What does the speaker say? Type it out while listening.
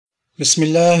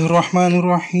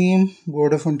बिस्मिल्लाहिर्रहमानिर्रहीम।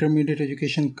 Board of intermediate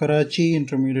education Karachi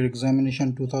intermediate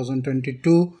examination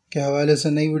 2022 के हवाले से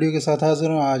नई वीडियो के साथ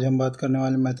हाजिर हूँ। आज हम बात करने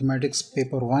वाले मैथमेटिक्स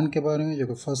पेपर 1 के बारे में, जो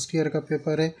कि फर्स्ट ईयर का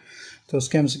पेपर है। तो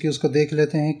उसके MCQs को देख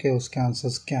लेते हैं कि उसके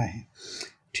आंसर्स क्या हैं।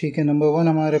 ठीक है, नंबर 1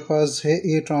 हमारे पास है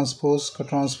ए ट्रांसपोज का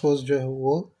ट्रांसपोज जो है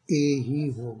वो ए ही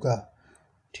होगा।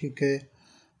 ठीक है,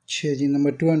 6 जी।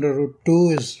 Number 2 √2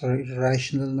 is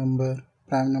rational number.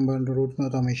 Prime number under root में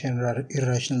तो हमेशा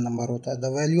इरेशनल नंबर होता है।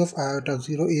 The value of iota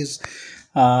 0 is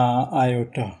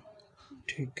iota.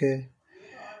 ठीक है,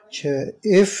 6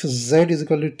 if z is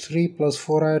equal to 3 +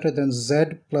 4 iota then z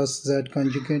 + z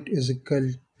conjugate is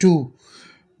equal to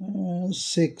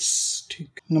 6।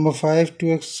 ठीक, number 5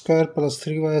 2x² +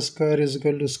 3y² is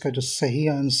equal to, इसका जो सही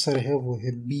आंसर है वो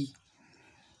है बी।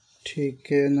 ठीक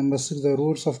है, number 6 the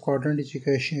roots of quadrant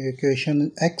equation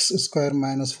x²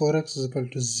 - 4x is equal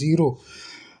to 0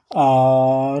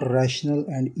 are rational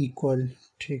and equal.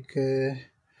 ठीक है,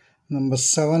 नंबर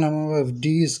 7 हमारा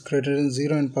d is greater than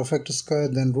 0 and perfect square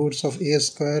then roots of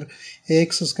a²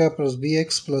 ax² +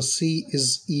 bx + c is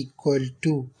equal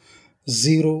to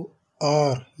 0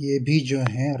 और ये भी जो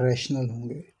हैं rational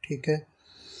होंगे। ठीक है,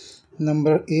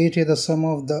 नंबर 8 है the some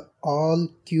of the all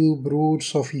cube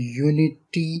roots of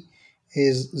unity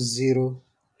is 0.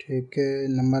 ठीक है,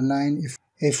 number 9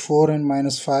 if 4 and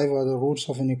 -5 are the roots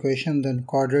of an equation then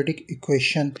quadratic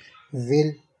equation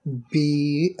will be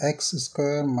x² -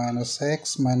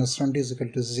 x - 20 is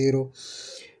equal to 0.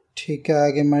 ठीक है,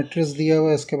 आगे matrix दिया हुआ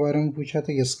है, इसके बारे में पूछा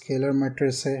था, ये स्केलर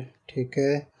मैट्रिक्स है। ठीक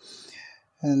है,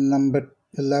 नंबर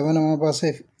 11 हमारे पास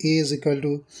है a इज इक्वल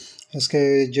टू, इसके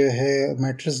जो है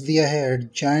मैट्रिक्स दिया है,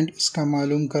 एडजॉइंट इसका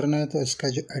मालूम करना है, तो इसका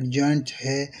जो एडजॉइंट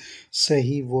है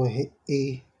सही वो है a।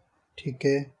 ठीक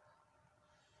है,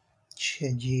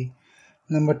 जी।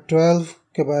 नंबर 12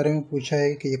 के बारे में पूछा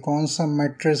है कि ये कौन सा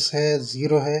मैट्रिक्स है,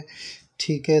 0 है।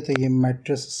 ठीक है, तो ये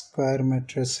मैट्रिक्स स्क्वायर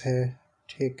मैट्रिक्स है।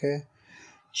 ठीक है,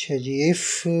 जी।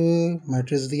 इफ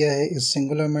मैट्रिक्स दिया है इस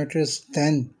सिंगुलर मैट्रिक्स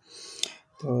देन,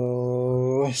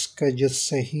 तो इसका जो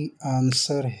सही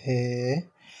आंसर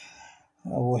है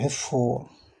वो है 4।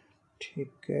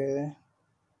 ठीक है,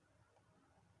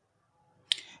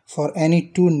 for any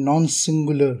two non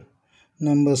singular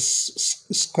number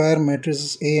square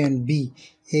matrix a and b,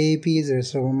 a b is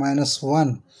 -1,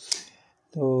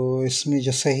 तो इसमें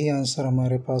जो सही आंसर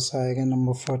हमारे पास आएगा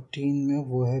नंबर 14 में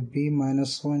वो है b - 1 ×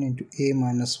 a -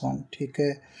 1। ठीक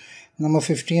है, नंबर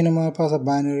 15 हमारे पास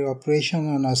binary operation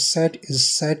on a set is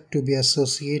said to be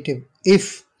associative if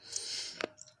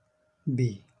b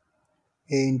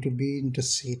a × b ×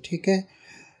 c। ठीक है,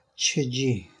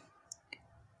 जी।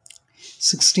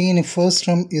 16 if first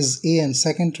term is a and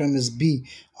second term is b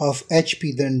of HP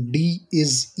then d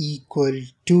is equal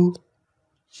to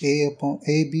a upon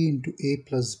ab into a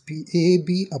plus b, ab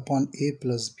upon a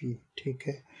plus b। ठीक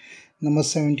है, number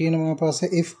 17 हमारे पास है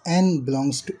if n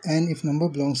belongs to n, if number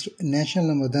belongs to natural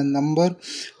number then number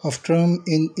of term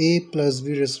in a plus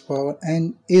b raised to the power n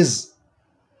is,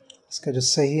 इसका जो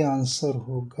सही answer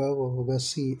होगा वो होगा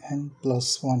c n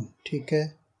 + 1। ठीक है,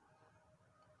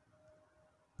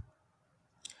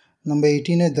 नंबर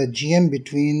 18 है the GM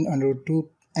between √2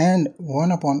 and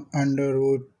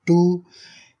 1/√2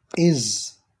 is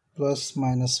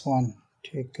 ±1।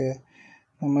 ठीक है,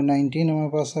 नंबर 19 हमारे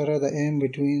पास आ रहा है the M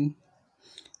between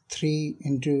 3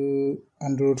 ×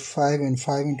 √5 and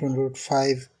 5 ×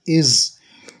 √5 is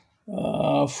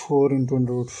 4 ×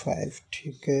 √5।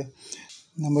 ठीक है,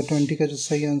 नंबर 20 का जो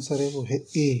सही आंसर है वो है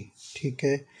A। ठीक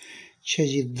है,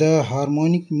 जी। The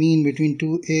harmonic mean between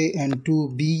 2A and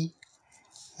 2B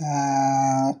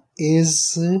is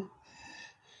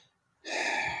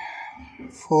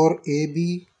 4ab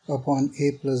upon a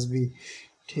plus b।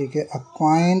 ठीक है, a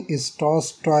coin is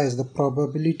tossed twice, the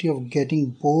probability of getting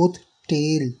both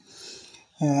tail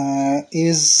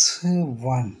is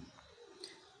 1।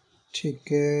 ठीक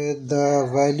है, the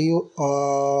value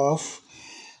of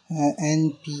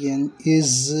NPN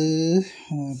is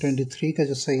 23 का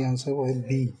जो सही answer वो है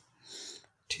B।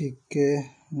 ठीक है,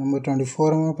 नंबर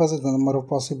 24 हमारे पास है the number of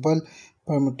possible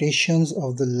permutations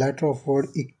of the letter of word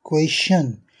equation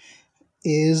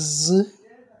is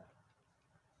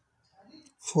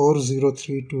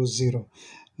 40320।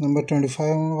 Number 25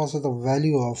 हमारे पास है द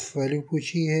वैल्यू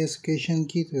पूछी है इस इक्वेशन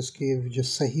की, तो इसकी जो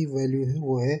सही वैल्यू है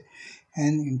वो है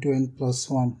n × n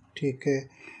 + 1। ठीक है,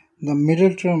 the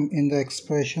middle term in the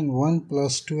expression 1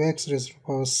 + 2x raised to the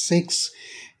power 6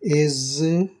 is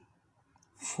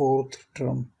fourth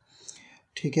term.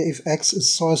 ठीक है, if x is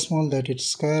so small that its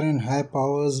square and high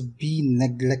powers be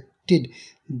neglected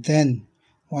then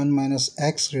 1 -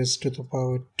 x raised to the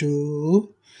power 2,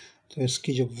 तो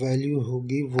इसकी जो value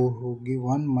होगी वो होगी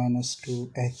 1 minus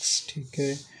 2x, ठीक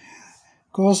है।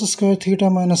 Cos square theta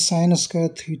minus sine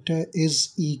square theta is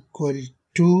equal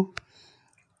to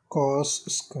cos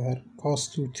square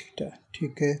cos 2 theta,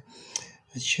 ठीक है।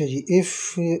 अच्छा जी,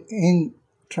 if in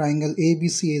triangle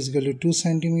ABC is equal to 2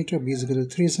 centimeter, B is equal to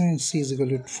 3 cm, C is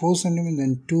equal to 4 centimeter,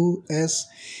 then 2S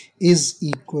is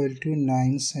equal to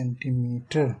 9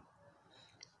 centimeter,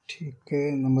 ठीक है।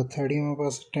 Number 30 हमारे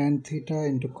पास tan theta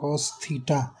into cos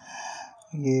theta,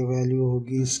 ये value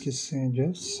होगी इसकी से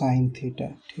जो sine theta,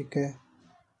 ठीक है।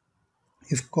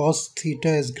 If cos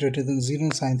theta is greater than 0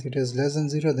 and sin theta is less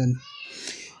than 0, then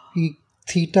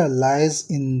theta lies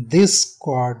in this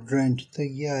quadrant, तो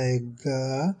ये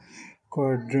आएगा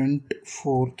क्वाड्रेंट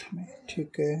 4th में,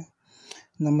 ठीक है।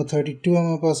 नंबर 32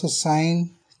 हमारे पास है sign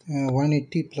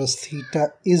 180 plus theta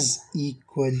is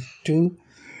equal to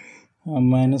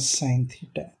minus sine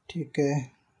theta, ठीक है।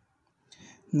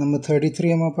 नंबर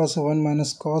 33 हमारे पास है 1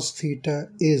 minus cos theta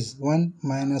is 1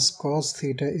 minus cos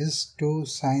theta is 2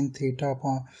 sine theta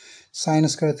upon sine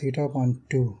square theta upon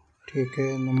 2, ठीक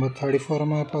है। नंबर 34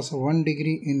 हमारे पास 1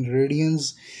 degree in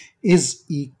radiance is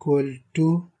equal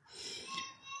to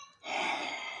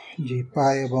ji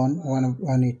pi upon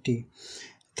 180।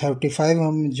 35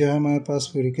 हम जो है हमारे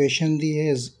पास वेरिएशन दी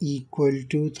है इज इक्वल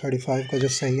टू 35 का जो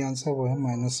सही आंसर वो है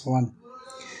 -1।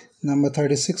 नंबर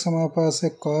 36 हमारे पास है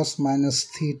cos minus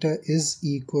theta is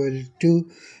equal to,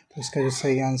 तो इसका जो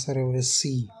सही आंसर है वो है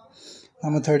सी।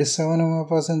 नंबर 37 हमारे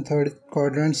पास है third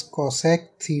quadrants cosec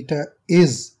theta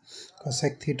is,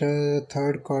 cosec theta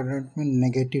third quadrant में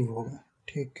नेगेटिव होगा,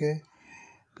 ठीक है।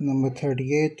 नंबर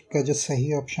 38 का जो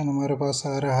सही ऑप्शन हमारे पास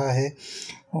आ रहा है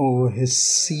वो है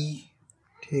सी,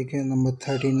 ठीक है। Number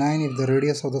 39 if the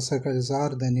radius of the circle is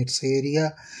are then it's area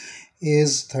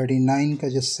is 39 का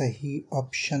जो सही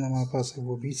ऑप्शन हमारे पास है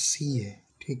वो भी सी है,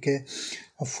 ठीक है।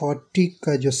 और 40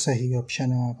 का जो सही ऑप्शन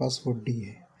है हमारे पास वो डी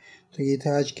है। तो ये थे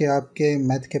आज के आपके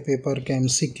मैथ के पेपर के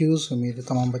MCQs। उम्मीद है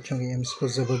तमाम बच्चों के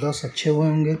MCQs ज़बरदस्त अच्छे हुए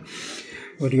होंगे।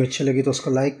 वीडियो अच्छी लगी तो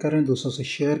उसको लाइक करें, दूसरों से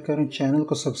शेयर करें, चैनल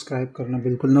को सब्सक्राइब करना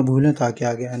बिल्कुल ना भूलें ताकि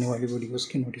आगे आने वाली वीडियोस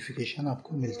की नोटिफिकेशन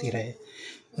आपको मिलती रहे।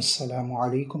 अस्सलामु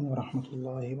अलैकुम व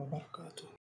रहमतुल्लाहि व बरकातुहू।